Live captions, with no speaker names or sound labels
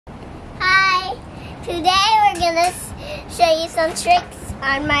Today we're gonna show you some tricks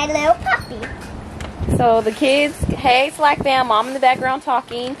on my little puppy. So the kids, hey Slack fam, mom in the background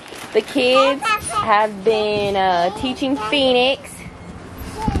talking. The kids have been teaching Phoenix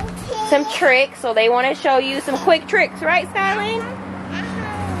some tricks, so they want to show you some quick tricks, right, Skylin?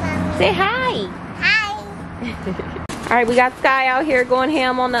 Say hi. Hi. All right, we got Sky out here going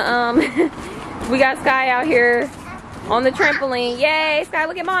ham on the we got Sky out here on the trampoline. Yay, Sky,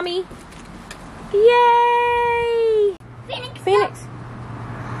 look at mommy. Yay. Phoenix.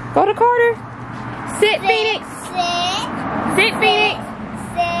 Go to Carter. Sit, Phoenix. Sit, Phoenix.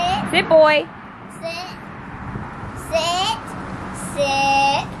 Sit, boy.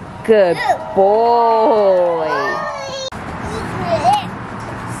 Sit. Good boy.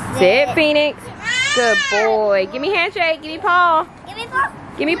 Sit, Phoenix. Good boy. Give me handshake. Give me paw. Give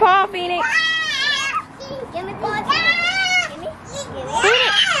me paw, Phoenix. Give me paw.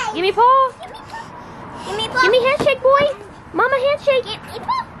 Phoenix. Give me paw. Give me handshake, boy. Mama handshake.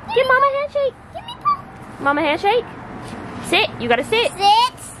 Give mama handshake. Mama handshake. Sit. You gotta sit.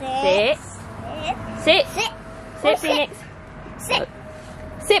 Sit, Phoenix.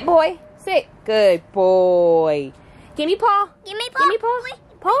 Sit, boy. Sit. Good boy. Give me paw. Give me Give me paw.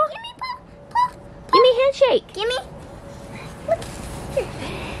 Paw. Give me handshake. Give me.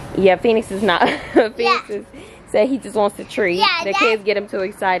 Yeah, Phoenix is not. Phoenix said he just wants to treat. Yeah, the kids get him too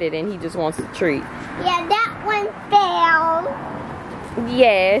excited and he just wants to treat. Yeah, that one failed.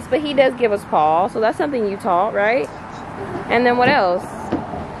 Yes, but he does give us paw, so that's something you taught, right? And then what else?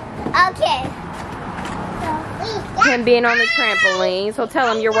 Okay. Him being on the trampoline. So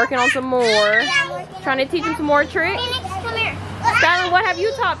tell him you're working on some more. Trying to teach him some more tricks. Phoenix, come here. Skylar, what have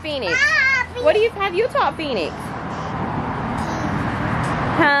you taught Phoenix? What have you taught Phoenix?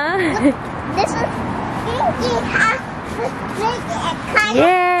 Huh? This one, Pinky has to make it kind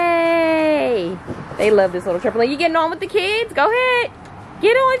Yay! They love this little trampoline. You getting on with the kids? Go ahead.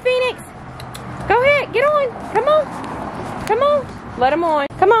 Get on, Phoenix. Go ahead. Get on. Come on. Come on. Let him on.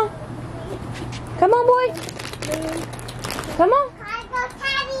 Come on. Come on, boy. Come on.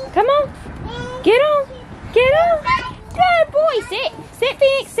 Come on. Get on. Get on. Good boy. Sit. Sit,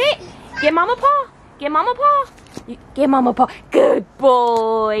 Phoenix. Sit. Get mama paw. Get mama paw. Get mama paw. Good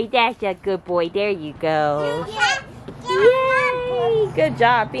boy. That's a good boy. There you go. Yay. Good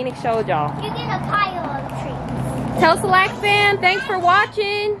job. Phoenix showed y'all. You get a pile of treats. Tell Slack fam, thanks for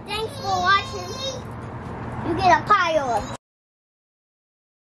watching. Thanks for watching. You get a pile.